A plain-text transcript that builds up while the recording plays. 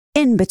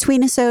In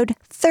Between-isode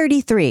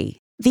 33,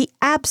 the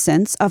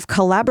absence of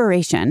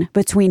collaboration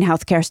between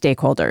healthcare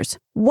stakeholders,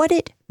 what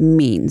it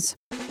means.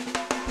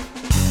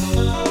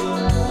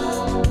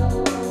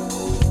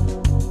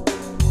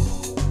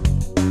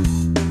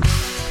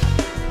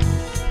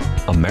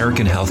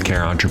 American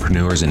healthcare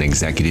entrepreneurs and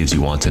executives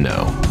you want to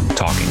know.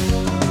 Talking.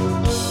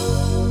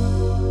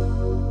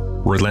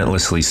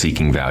 Relentlessly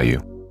seeking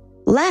value.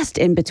 Last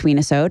In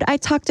Between-isode, I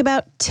talked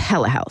about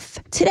telehealth.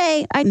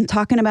 Today, I'm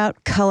talking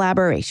about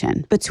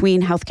collaboration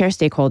between healthcare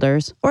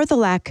stakeholders, or the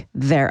lack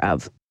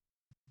thereof.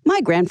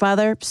 My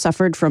grandfather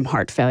suffered from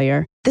heart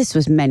failure. This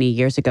was many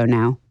years ago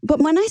now.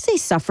 But when I say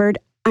suffered,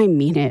 I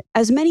mean it.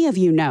 As many of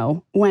you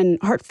know, when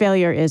heart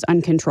failure is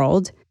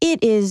uncontrolled,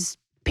 it is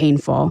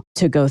painful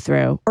to go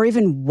through or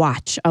even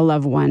watch a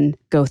loved one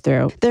go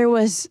through. There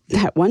was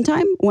that one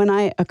time when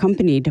I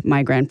accompanied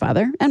my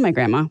grandfather, and my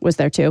grandma was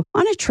there too,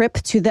 on a trip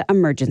to the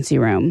emergency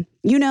room.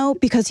 You know,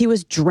 because he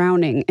was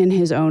drowning in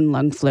his own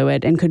lung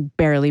fluid and could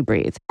barely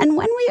breathe. And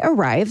when we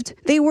arrived,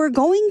 they were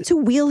going to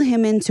wheel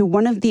him into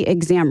one of the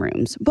exam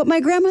rooms. But my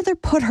grandmother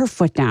put her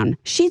foot down.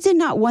 She did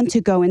not want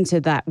to go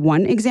into that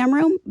one exam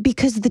room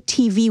because the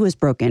TV was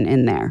broken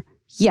in there.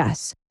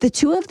 Yes, the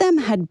two of them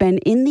had been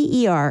in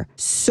the ER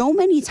so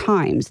many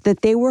times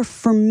that they were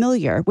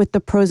familiar with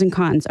the pros and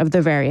cons of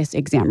the various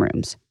exam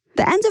rooms.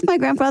 The end of my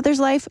grandfather's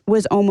life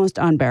was almost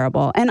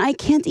unbearable, and I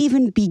can't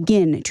even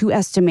begin to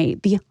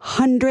estimate the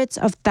hundreds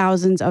of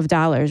thousands of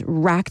dollars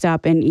racked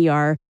up in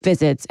ER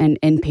visits and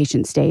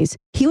inpatient stays.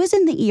 He was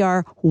in the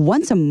ER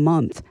once a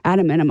month at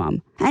a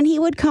minimum, and he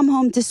would come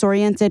home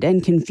disoriented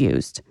and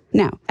confused.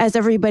 Now, as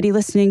everybody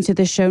listening to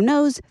this show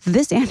knows,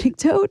 this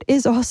anecdote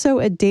is also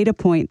a data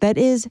point that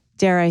is,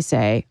 dare I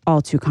say, all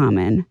too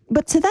common.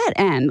 But to that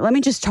end, let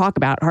me just talk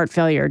about heart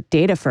failure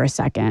data for a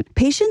second.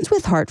 Patients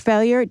with heart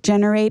failure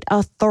generate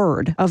a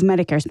third of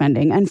Medicare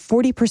spending and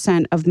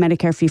 40% of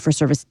Medicare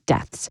fee-for-service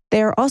deaths.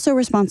 They are also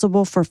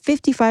responsible for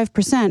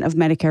 55% of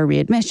Medicare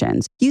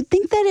readmissions. You'd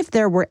think that if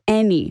there were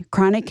any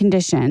chronic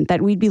condition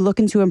that we'd be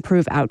looking to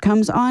improve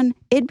outcomes on,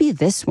 it'd be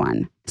this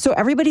one. So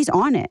everybody's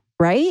on it,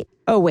 right?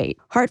 Oh, wait.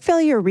 Heart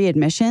failure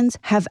readmissions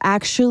have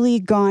actually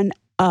gone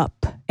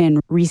up in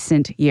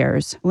recent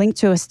years, linked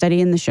to a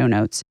study in the show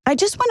notes. I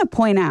just want to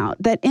point out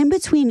that in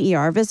between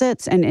ER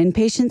visits and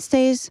inpatient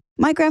stays,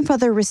 my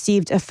grandfather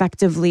received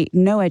effectively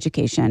no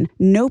education,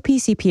 no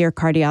PCP or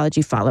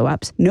cardiology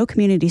follow-ups, no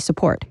community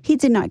support. He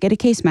did not get a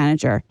case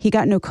manager. He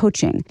got no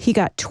coaching. He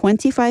got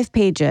 25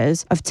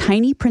 pages of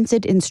tiny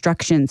printed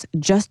instructions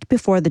just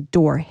before the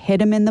door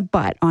hit him in the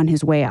butt on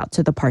his way out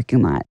to the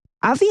parking lot.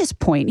 Obvious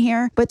point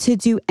here, but to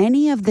do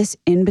any of this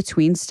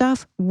in-between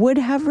stuff would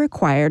have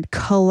required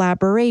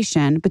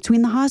collaboration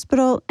between the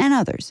hospital and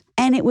others,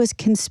 and it was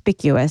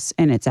conspicuous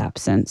in its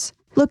absence.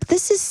 Look,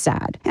 this is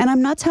sad, and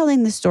I'm not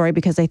telling this story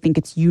because I think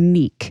it's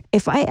unique.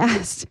 If I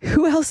asked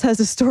who else has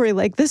a story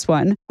like this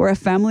one, where a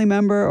family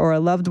member or a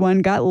loved one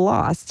got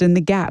lost in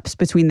the gaps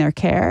between their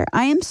care,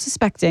 I am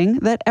suspecting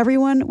that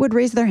everyone would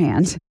raise their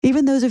hands,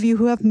 even those of you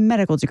who have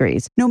medical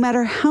degrees. No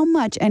matter how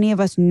much any of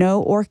us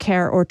know or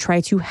care or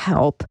try to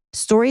help,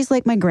 stories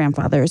like my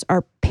grandfather's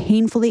are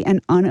painfully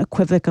and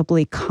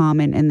unequivocally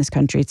common in this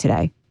country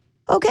today.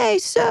 Okay,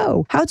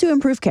 so how to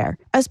improve care,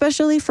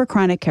 especially for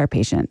chronic care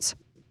patients?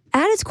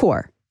 At its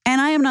core,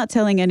 and I am not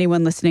telling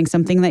anyone listening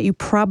something that you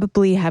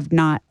probably have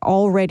not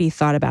already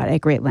thought about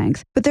at great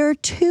length, but there are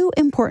two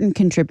important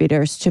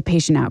contributors to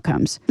patient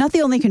outcomes. Not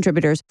the only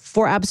contributors,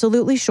 for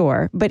absolutely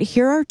sure, but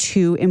here are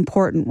two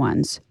important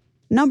ones.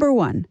 Number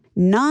one,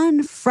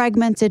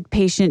 non-fragmented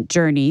patient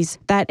journeys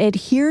that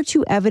adhere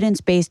to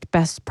evidence-based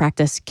best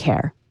practice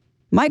care.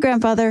 My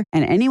grandfather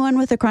and anyone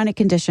with a chronic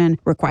condition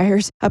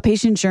requires a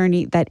patient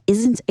journey that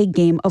isn't a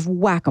game of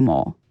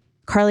whack-a-mole.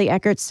 Carly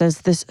Eckert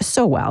says this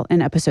so well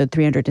in episode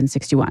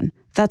 361.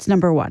 That's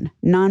number one,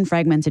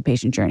 non-fragmented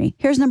patient journey.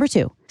 Here's number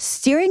two,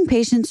 steering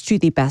patients to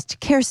the best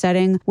care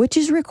setting, which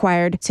is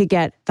required to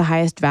get the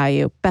highest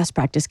value, best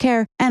practice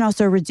care, and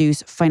also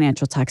reduce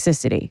financial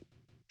toxicity.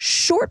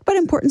 Short but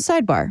important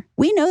sidebar.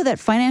 We know that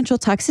financial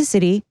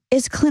toxicity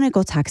is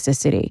clinical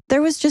toxicity.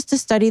 There was just a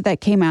study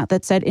that came out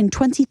that said in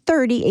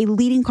 2030, a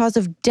leading cause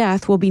of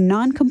death will be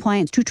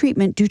non-compliance to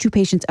treatment due to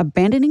patients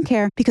abandoning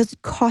care because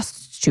it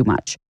costs too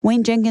much.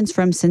 Wayne Jenkins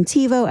from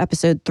Centivo,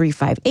 episode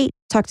 358,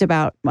 talked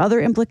about other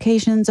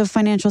implications of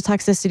financial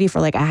toxicity for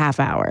like a half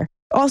hour.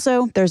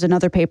 Also, there's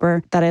another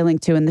paper that I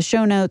linked to in the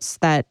show notes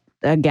that,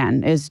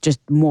 again, is just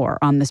more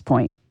on this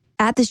point.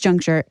 At this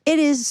juncture, it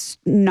is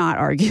not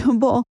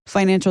arguable.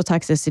 Financial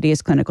toxicity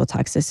is clinical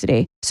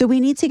toxicity. So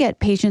we need to get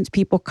patients,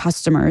 people,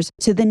 customers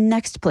to the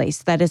next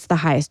place that is the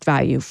highest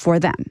value for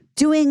them.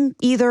 Doing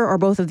either or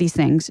both of these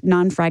things,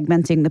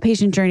 non-fragmenting the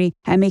patient journey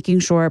and making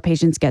sure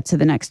patients get to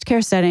the next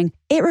care setting,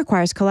 it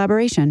requires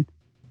collaboration.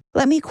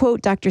 Let me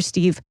quote Dr.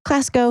 Steve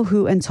Klasko,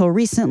 who until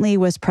recently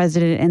was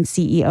president and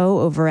CEO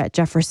over at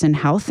Jefferson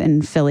Health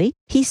in Philly.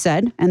 He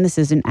said, and this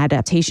is an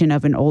adaptation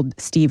of an old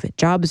Steve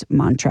Jobs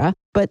mantra,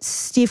 but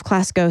Steve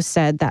Klasko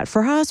said that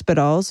for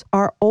hospitals,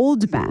 our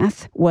old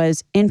math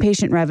was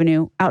inpatient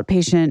revenue,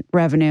 outpatient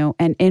revenue,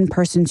 and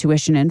in-person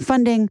tuition and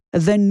funding.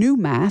 The new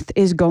math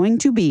is going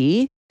to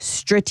be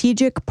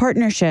strategic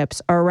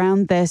partnerships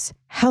around this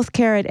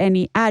healthcare at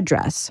any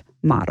address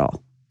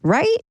model.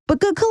 Right?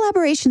 But good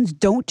collaborations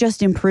don't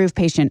just improve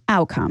patient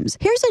outcomes.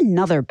 Here's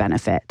another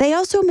benefit. They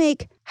also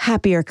make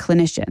happier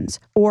clinicians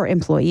or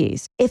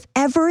employees. If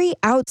every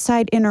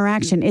outside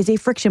interaction is a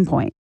friction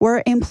point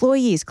where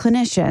employees,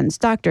 clinicians,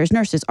 doctors,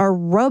 nurses are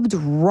rubbed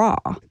raw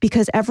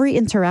because every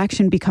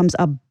interaction becomes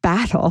a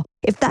battle,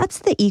 if that's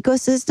the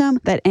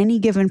ecosystem that any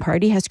given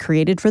party has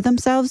created for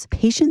themselves,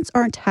 patients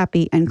aren't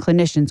happy and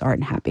clinicians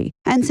aren't happy.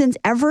 And since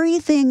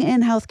everything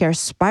in healthcare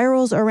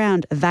spirals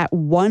around that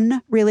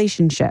one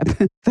relationship,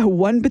 the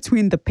one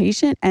between the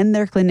patient and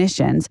their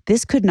clinicians,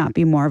 this could not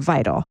be more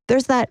vital.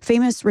 There's that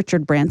famous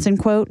Richard Branson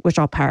quote, which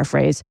I'll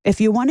paraphrase. If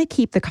you want to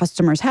keep the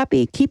customers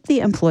happy, keep the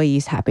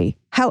employees happy.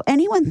 How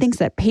anyone thinks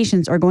that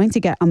patients are going to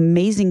get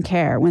amazing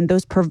care when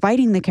those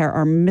providing the care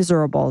are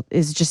miserable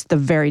is just the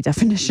very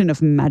definition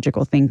of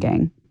magical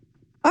thinking.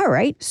 All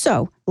right,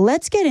 so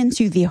let's get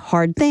into the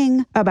hard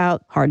thing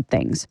about hard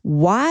things.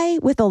 Why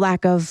with a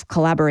lack of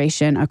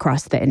collaboration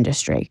across the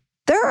industry?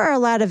 There are a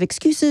lot of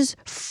excuses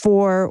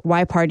for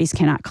why parties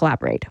cannot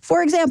collaborate.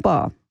 For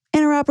example,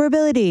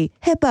 interoperability,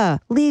 HIPAA,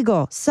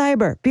 legal,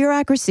 cyber,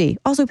 bureaucracy.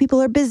 Also,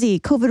 people are busy.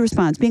 COVID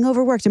response, being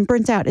overworked and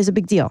burnt out is a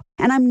big deal.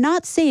 And I'm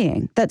not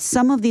saying that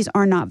some of these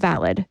are not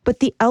valid, but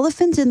the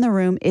elephant in the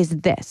room is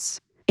this.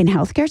 In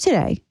healthcare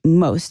today,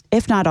 most,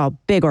 if not all,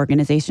 big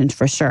organizations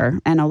for sure,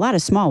 and a lot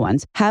of small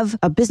ones, have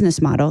a business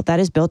model that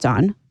is built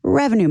on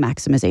revenue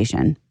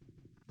maximization.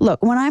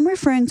 Look, when I'm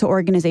referring to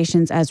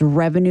organizations as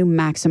revenue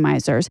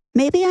maximizers,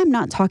 maybe I'm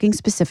not talking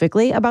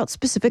specifically about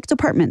specific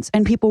departments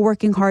and people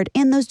working hard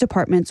in those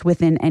departments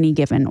within any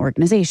given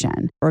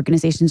organization.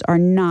 Organizations are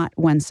not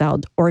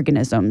one-celled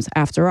organisms,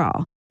 after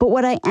all. But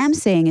what I am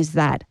saying is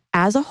that,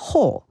 as a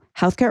whole,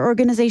 healthcare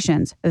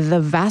organizations, the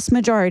vast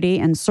majority,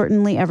 and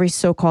certainly every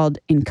so-called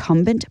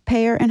incumbent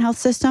payer and health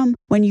system,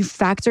 when you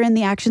factor in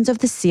the actions of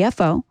the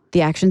CFO,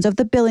 the actions of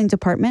the billing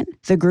department,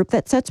 the group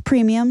that sets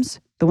premiums,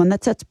 the one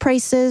that sets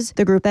prices,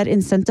 the group that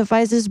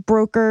incentivizes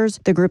brokers,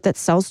 the group that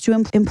sells to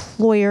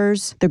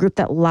employers, the group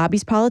that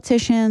lobbies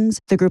politicians,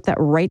 the group that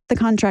writes the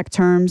contract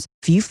terms.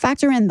 If you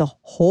factor in the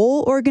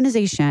whole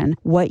organization,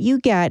 what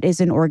you get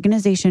is an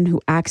organization who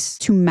acts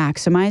to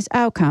maximize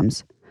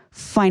outcomes,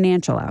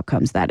 financial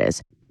outcomes, that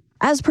is.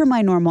 As per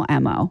my normal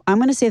MO, I'm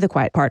going to say the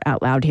quiet part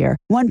out loud here.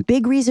 One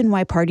big reason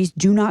why parties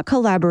do not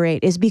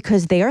collaborate is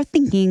because they are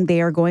thinking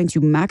they are going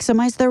to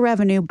maximize their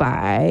revenue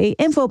by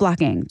info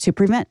blocking to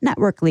prevent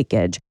network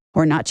leakage,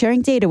 or not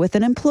sharing data with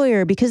an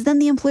employer because then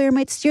the employer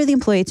might steer the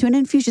employee to an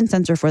infusion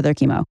center for their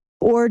chemo.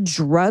 Or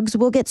drugs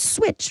will get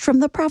switched from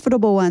the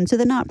profitable one to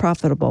the not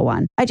profitable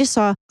one. I just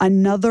saw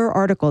another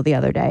article the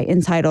other day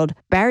entitled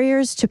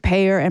Barriers to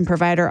Payer and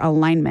Provider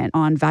Alignment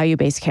on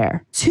Value-Based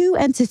Care. Two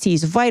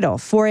entities vital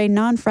for a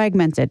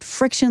non-fragmented,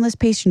 frictionless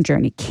patient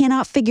journey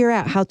cannot figure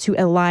out how to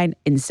align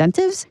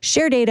incentives,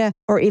 share data,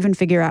 or even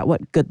figure out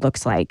what good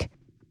looks like.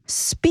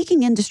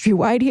 Speaking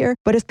industry-wide here,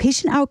 but if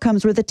patient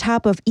outcomes were the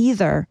top of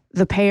either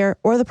the payer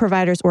or the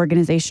provider's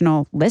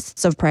organizational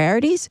lists of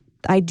priorities,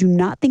 I do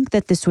not think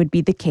that this would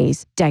be the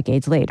case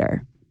decades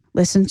later.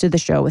 Listen to the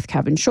show with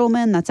Kevin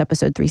Schulman, that's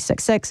episode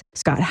 366,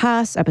 Scott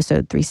Haas,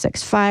 episode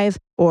 365,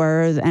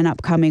 or an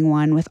upcoming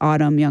one with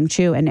Autumn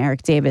Young-Chu and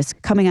Eric Davis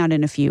coming out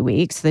in a few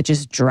weeks that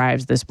just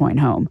drives this point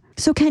home.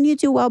 So can you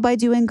do well by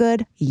doing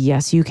good?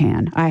 Yes, you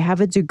can. I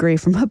have a degree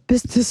from a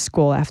business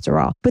school after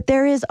all. But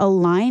there is a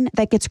line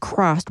that gets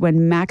crossed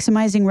when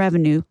maximizing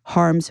revenue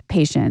harms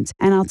patients.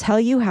 And I'll tell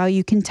you how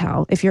you can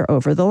tell if you're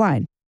over the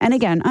line. And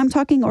again, I'm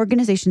talking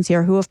organizations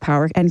here who have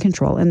power and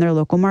control in their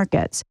local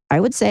markets. I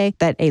would say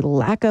that a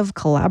lack of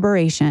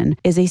collaboration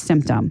is a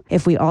symptom.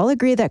 If we all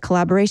agree that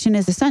collaboration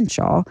is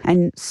essential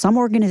and some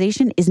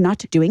organization is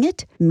not doing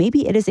it,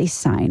 maybe it is a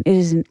sign. It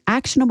is an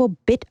actionable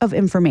bit of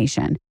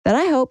information that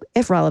I hope,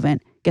 if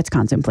relevant, gets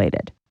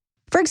contemplated.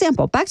 For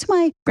example, back to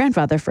my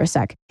grandfather for a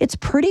sec. It's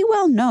pretty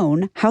well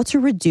known how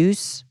to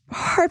reduce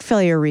heart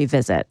failure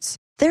revisits.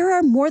 There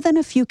are more than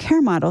a few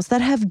care models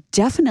that have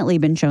definitely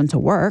been shown to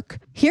work.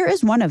 Here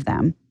is one of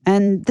them.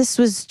 And this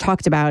was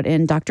talked about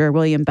in Dr.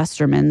 William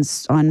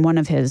Besterman's on one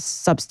of his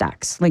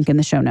Substacks, link in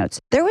the show notes.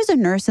 There was a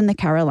nurse in the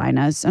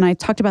Carolinas, and I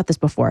talked about this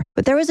before,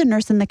 but there was a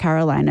nurse in the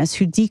Carolinas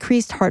who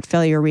decreased heart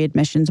failure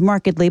readmissions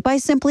markedly by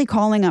simply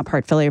calling up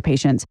heart failure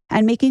patients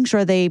and making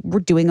sure they were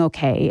doing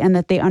okay and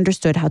that they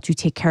understood how to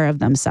take care of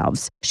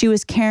themselves. She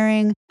was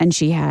caring and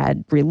she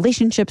had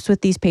relationships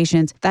with these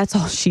patients. That's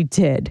all she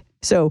did.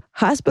 So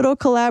hospital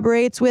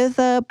collaborates with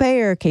a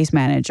payer case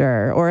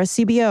manager or a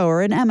CBO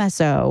or an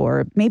MSO,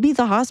 or maybe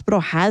the hospital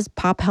has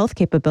pop health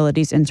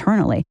capabilities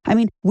internally. I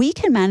mean, we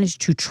can manage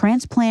to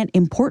transplant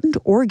important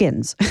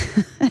organs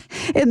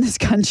in this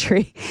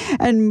country.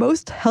 And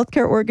most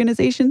healthcare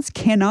organizations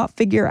cannot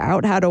figure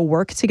out how to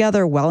work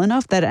together well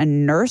enough that a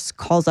nurse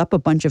calls up a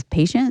bunch of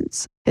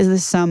patients. Is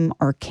this some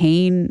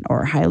arcane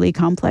or highly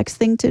complex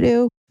thing to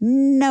do?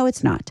 No,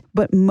 it's not.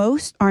 But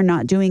most are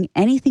not doing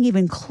anything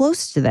even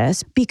close to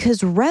this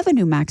because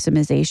revenue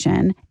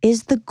maximization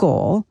is the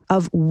goal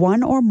of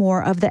one or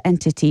more of the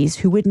entities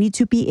who would need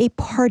to be a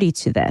party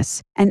to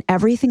this, and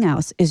everything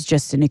else is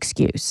just an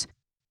excuse.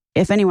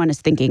 If anyone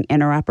is thinking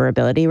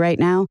interoperability right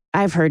now,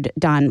 I've heard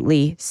Don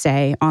Lee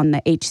say on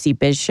the HC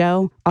Biz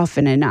show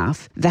often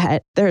enough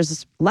that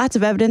there's lots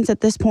of evidence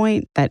at this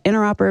point that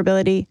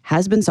interoperability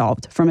has been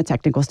solved from a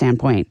technical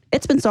standpoint.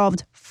 It's been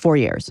solved for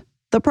years.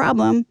 The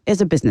problem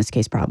is a business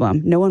case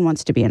problem. No one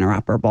wants to be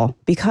interoperable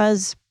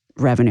because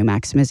revenue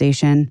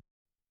maximization.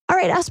 All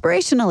right,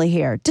 aspirationally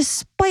here,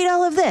 despite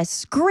all of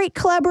this, great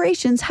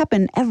collaborations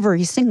happen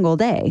every single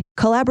day.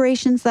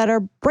 Collaborations that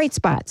are bright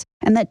spots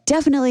and that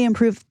definitely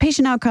improve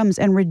patient outcomes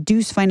and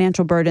reduce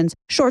financial burdens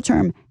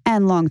short-term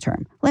and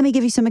long-term. Let me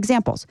give you some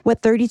examples.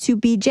 What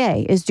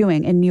 32BJ is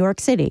doing in New York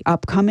City,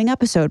 upcoming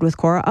episode with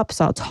Cora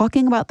Upsall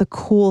talking about the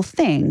cool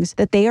things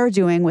that they are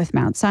doing with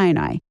Mount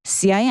Sinai.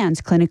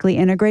 CIN's clinically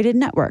integrated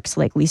networks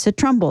like Lisa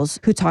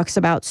Trumbull's, who talks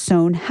about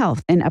Sohn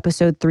Health in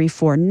episode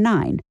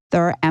 349.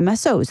 There are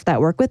MSOs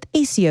that work with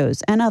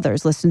ACOs and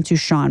others. Listen to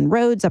Sean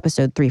Rhodes,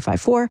 episode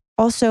 354.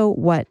 Also,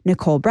 what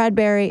Nicole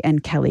Bradbury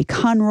and Kelly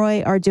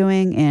Conroy are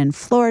doing in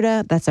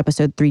Florida. That's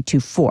episode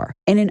 324.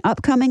 In an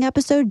upcoming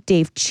episode,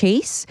 Dave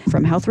Chase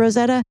from Health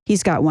Rosetta,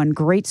 he's got one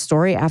great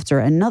story after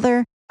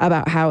another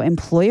about how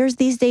employers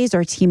these days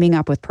are teaming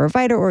up with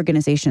provider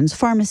organizations,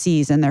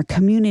 pharmacies, and their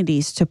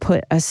communities to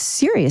put a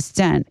serious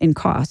dent in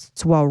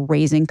costs while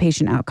raising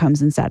patient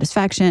outcomes and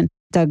satisfaction.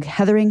 Doug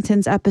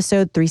Hetherington's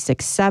episode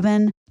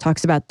 367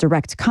 talks about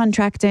direct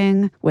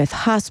contracting with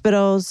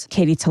hospitals.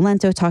 Katie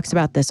Talento talks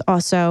about this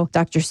also.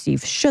 Dr. Steve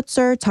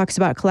Schutzer talks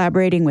about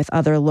collaborating with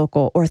other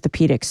local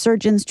orthopedic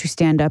surgeons to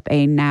stand up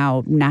a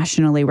now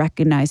nationally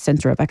recognized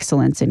center of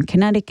excellence in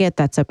Connecticut.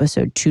 That's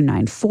episode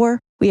 294.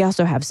 We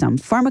also have some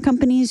pharma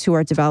companies who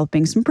are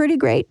developing some pretty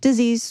great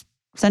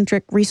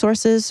disease-centric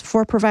resources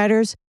for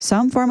providers.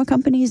 Some pharma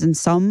companies and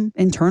some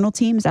internal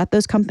teams at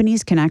those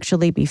companies can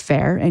actually be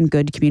fair and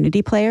good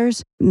community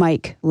players.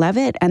 Mike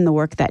Levitt and the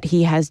work that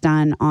he has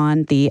done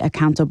on the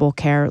Accountable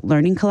Care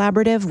Learning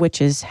Collaborative,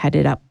 which is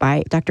headed up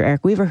by Dr.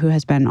 Eric Weaver, who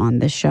has been on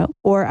this show.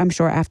 Or I'm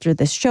sure after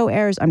this show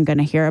airs, I'm going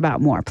to hear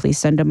about more. Please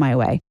send them my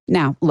way.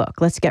 Now,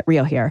 look, let's get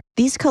real here.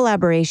 These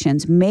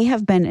collaborations may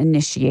have been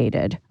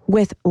initiated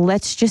with,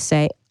 let's just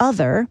say,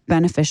 other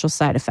beneficial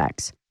side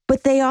effects,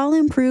 but they all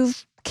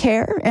improve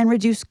care and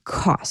reduce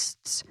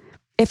costs.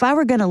 If I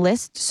were going to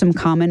list some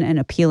common and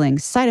appealing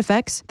side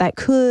effects that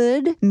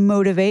could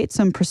motivate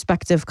some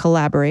prospective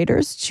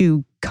collaborators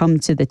to come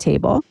to the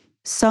table,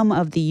 some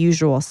of the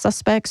usual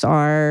suspects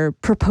are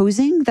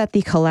proposing that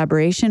the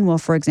collaboration will,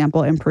 for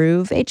example,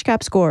 improve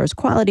HCAP scores,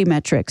 quality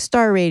metrics,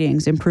 star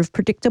ratings, improve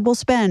predictable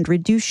spend,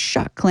 reduce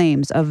shock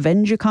claims,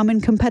 avenge a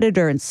common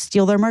competitor and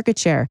steal their market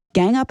share,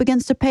 gang up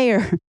against a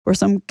payer or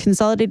some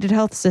consolidated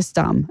health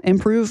system,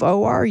 improve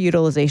OR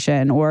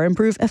utilization, or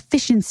improve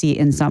efficiency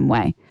in some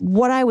way.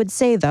 What I would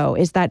say, though,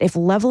 is that if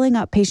leveling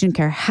up patient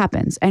care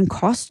happens and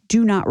costs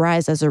do not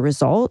rise as a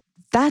result,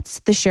 that's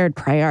the shared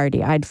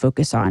priority I'd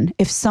focus on.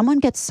 If someone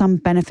gets some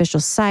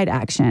beneficial side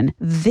action,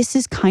 this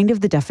is kind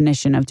of the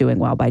definition of doing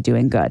well by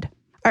doing good.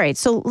 All right,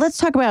 so let's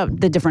talk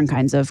about the different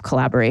kinds of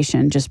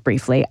collaboration just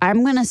briefly.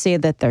 I'm going to say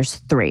that there's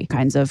 3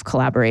 kinds of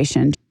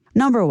collaboration.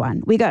 Number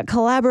 1, we got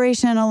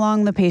collaboration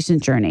along the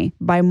patient journey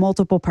by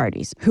multiple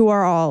parties who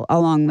are all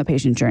along the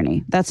patient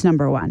journey. That's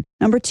number 1.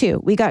 Number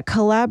 2, we got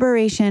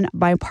collaboration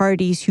by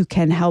parties who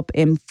can help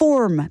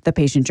inform the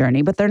patient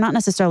journey, but they're not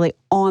necessarily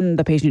on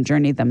the patient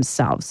journey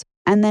themselves.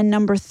 And then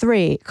number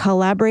 3,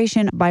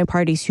 collaboration by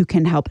parties who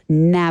can help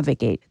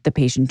navigate the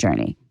patient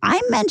journey.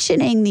 I'm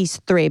mentioning these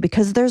 3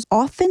 because there's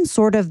often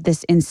sort of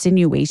this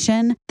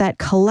insinuation that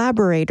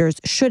collaborators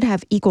should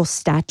have equal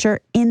stature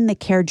in the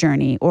care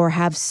journey or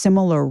have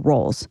similar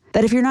roles.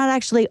 That if you're not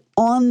actually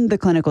on the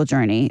clinical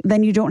journey,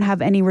 then you don't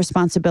have any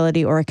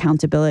responsibility or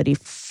accountability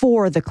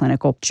for the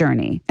clinical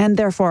journey and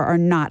therefore are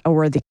not a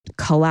worthy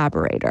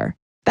collaborator.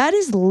 That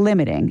is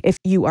limiting if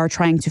you are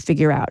trying to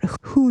figure out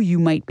who you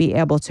might be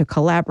able to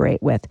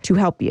collaborate with to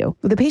help you.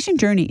 The patient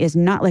journey is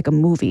not like a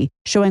movie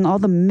showing all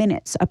the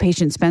minutes a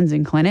patient spends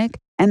in clinic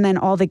and then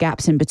all the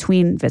gaps in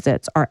between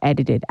visits are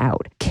edited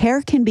out.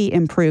 Care can be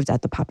improved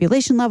at the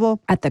population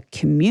level, at the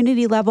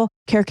community level.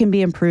 Care can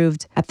be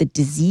improved at the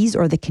disease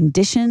or the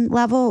condition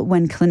level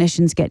when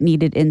clinicians get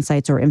needed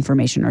insights or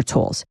information or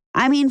tools.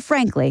 I mean,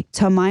 frankly,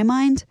 to my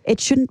mind, it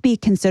shouldn't be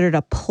considered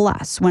a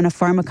plus when a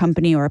pharma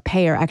company or a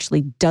payer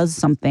actually does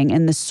something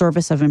in the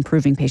service of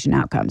improving patient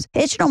outcomes.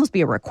 It should almost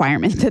be a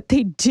requirement that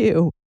they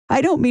do.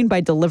 I don't mean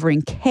by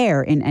delivering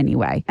care in any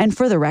way. And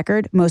for the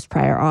record, most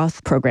prior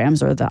auth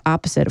programs are the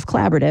opposite of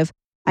collaborative.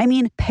 I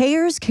mean,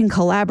 payers can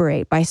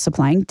collaborate by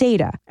supplying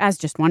data, as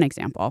just one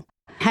example.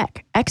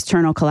 Heck,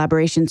 external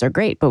collaborations are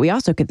great, but we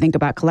also could think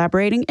about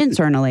collaborating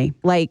internally,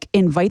 like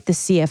invite the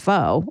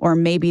CFO or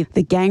maybe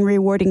the gang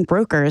rewarding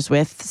brokers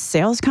with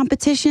sales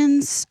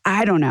competitions.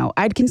 I don't know.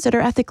 I'd consider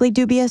ethically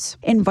dubious.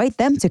 Invite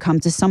them to come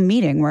to some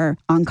meeting where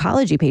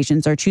oncology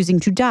patients are choosing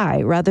to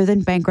die rather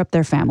than bankrupt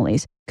their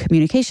families.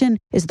 Communication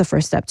is the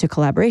first step to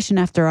collaboration,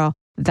 after all.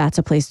 That's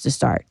a place to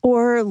start.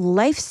 Or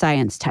life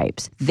science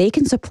types. They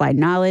can supply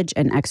knowledge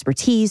and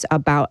expertise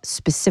about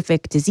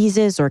specific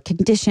diseases or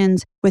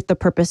conditions with the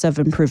purpose of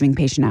improving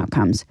patient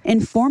outcomes.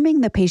 Informing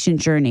the patient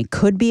journey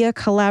could be a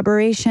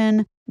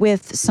collaboration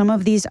with some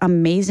of these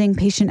amazing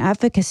patient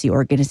advocacy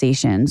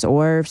organizations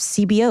or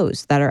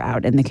CBOs that are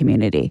out in the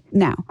community.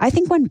 Now, I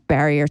think one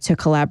barrier to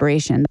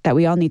collaboration that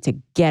we all need to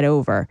get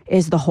over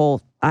is the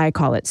whole, I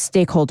call it,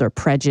 stakeholder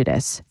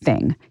prejudice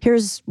thing.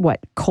 Here's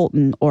what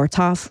Colton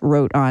Ortoff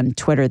wrote on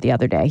Twitter the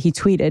other day. He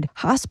tweeted,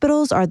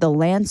 "Hospitals are the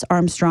Lance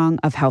Armstrong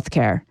of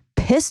healthcare.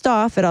 Pissed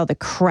off at all the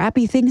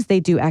crappy things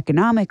they do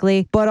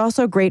economically, but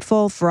also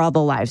grateful for all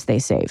the lives they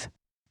save."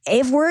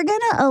 If we're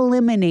going to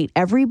eliminate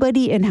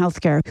everybody in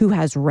healthcare who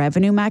has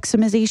revenue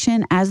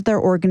maximization as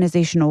their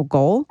organizational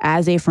goal,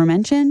 as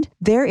aforementioned,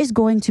 there is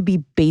going to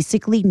be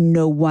basically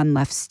no one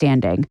left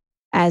standing.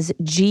 As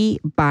G.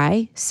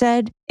 Bai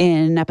said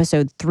in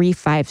episode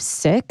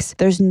 356,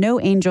 there's no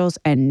angels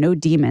and no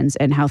demons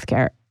in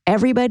healthcare.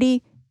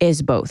 Everybody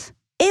is both.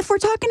 If we're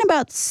talking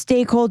about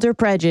stakeholder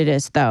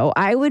prejudice, though,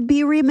 I would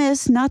be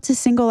remiss not to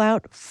single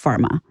out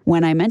pharma.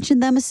 When I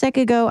mentioned them a sec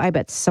ago, I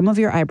bet some of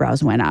your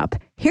eyebrows went up.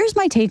 Here's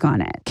my take on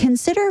it.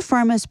 Consider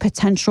pharma's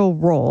potential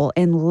role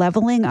in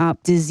leveling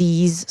up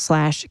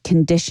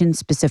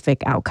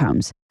disease/condition-specific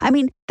outcomes. I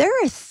mean, there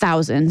are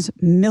thousands,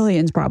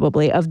 millions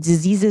probably, of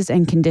diseases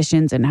and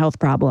conditions and health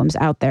problems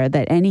out there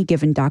that any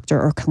given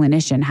doctor or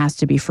clinician has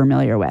to be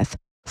familiar with.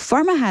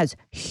 Pharma has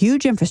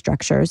huge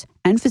infrastructures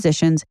and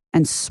physicians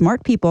and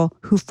smart people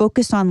who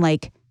focus on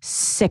like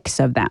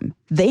 6 of them.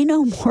 They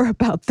know more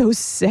about those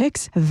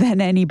 6 than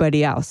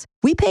anybody else.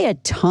 We pay a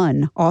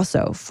ton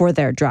also for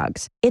their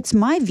drugs. It's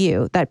my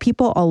view that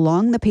people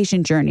along the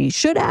patient journey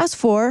should ask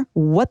for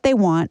what they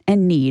want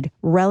and need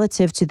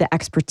relative to the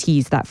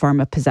expertise that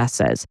pharma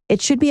possesses.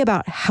 It should be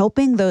about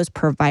helping those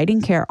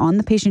providing care on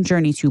the patient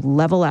journey to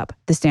level up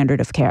the standard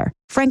of care.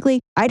 Frankly,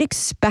 I'd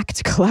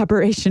expect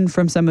collaboration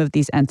from some of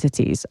these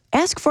entities.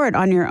 Ask for it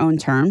on your own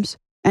terms.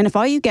 And if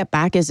all you get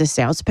back is a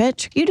sales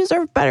pitch, you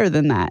deserve better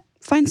than that.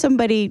 Find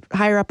somebody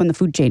higher up in the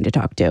food chain to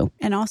talk to.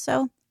 And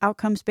also,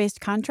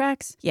 outcomes-based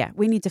contracts,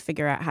 we need to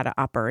figure out how to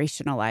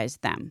operationalize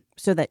them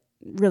so that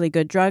really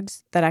good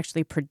drugs that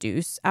actually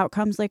produce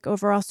outcomes like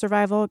overall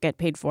survival get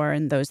paid for,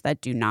 and those that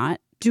do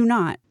not.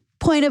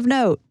 Point of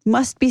note,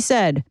 must be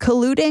said,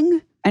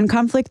 colluding and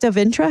conflict of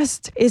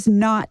interest is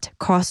not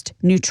cost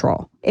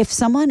neutral. If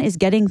someone is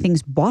getting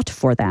things bought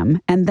for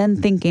them and then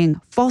thinking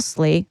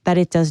falsely that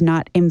it does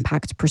not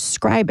impact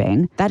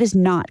prescribing, that is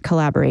not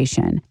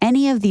collaboration.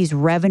 Any of these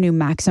revenue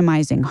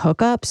maximizing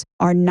hookups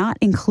are not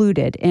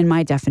included in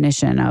my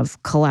definition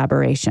of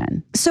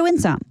collaboration. So in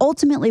sum,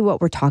 ultimately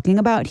what we're talking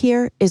about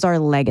here is our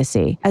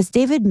legacy. As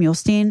David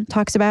Muhlstein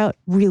talks about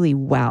really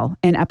well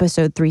in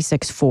episode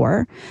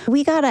 364,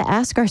 we got to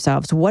ask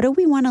ourselves, what do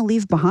we want to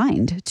leave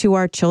behind to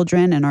our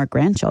children and our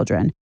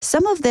grandchildren?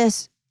 Some of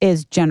this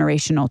is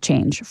generational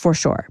change for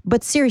sure.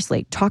 But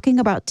seriously, talking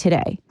about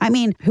today, I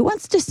mean, who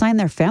wants to sign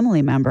their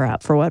family member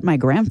up for what my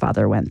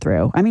grandfather went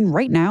through? I mean,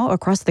 right now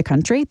across the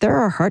country, there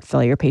are heart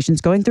failure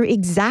patients going through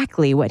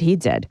exactly what he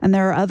did. And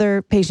there are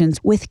other patients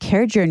with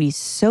care journeys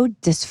so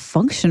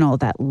dysfunctional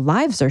that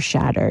lives are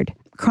shattered.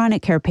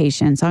 Chronic care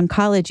patients,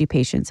 oncology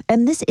patients.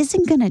 And this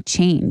isn't going to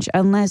change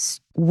unless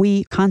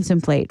we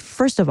contemplate,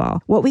 first of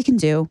all, what we can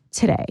do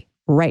today,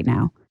 right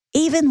now.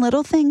 Even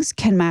little things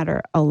can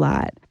matter a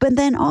lot. But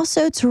then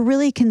also to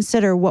really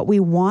consider what we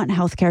want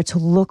healthcare to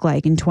look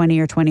like in 20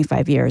 or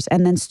 25 years,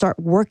 and then start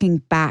working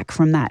back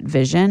from that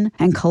vision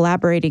and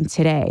collaborating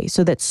today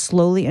so that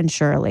slowly and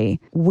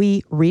surely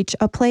we reach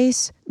a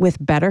place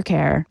with better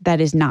care that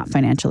is not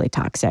financially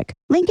toxic.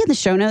 Link in the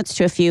show notes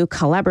to a few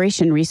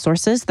collaboration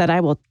resources that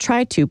I will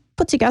try to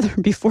put together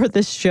before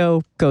this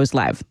show goes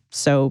live.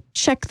 So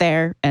check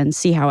there and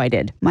see how I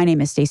did. My name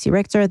is Stacey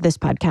Richter. This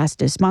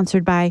podcast is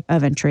sponsored by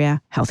Aventria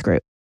Health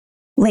Group.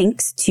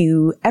 Links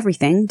to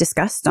everything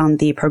discussed on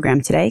the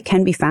program today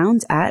can be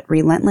found at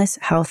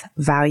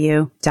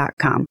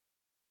relentlesshealthvalue.com.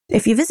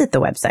 If you visit the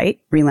website,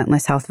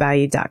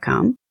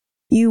 relentlesshealthvalue.com,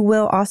 you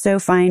will also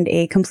find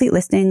a complete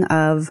listing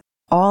of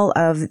all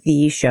of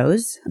the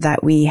shows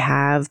that we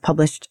have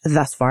published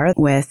thus far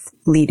with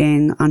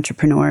leading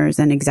entrepreneurs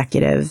and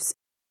executives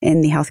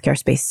in the healthcare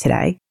space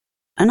today.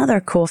 Another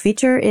cool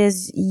feature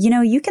is,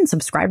 you can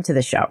subscribe to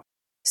the show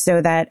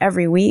so that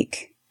every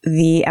week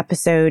the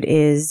episode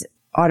is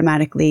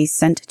automatically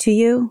sent to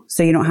you,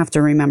 so you don't have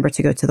to remember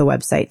to go to the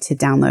website to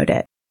download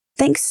it.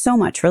 Thanks so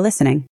much for listening.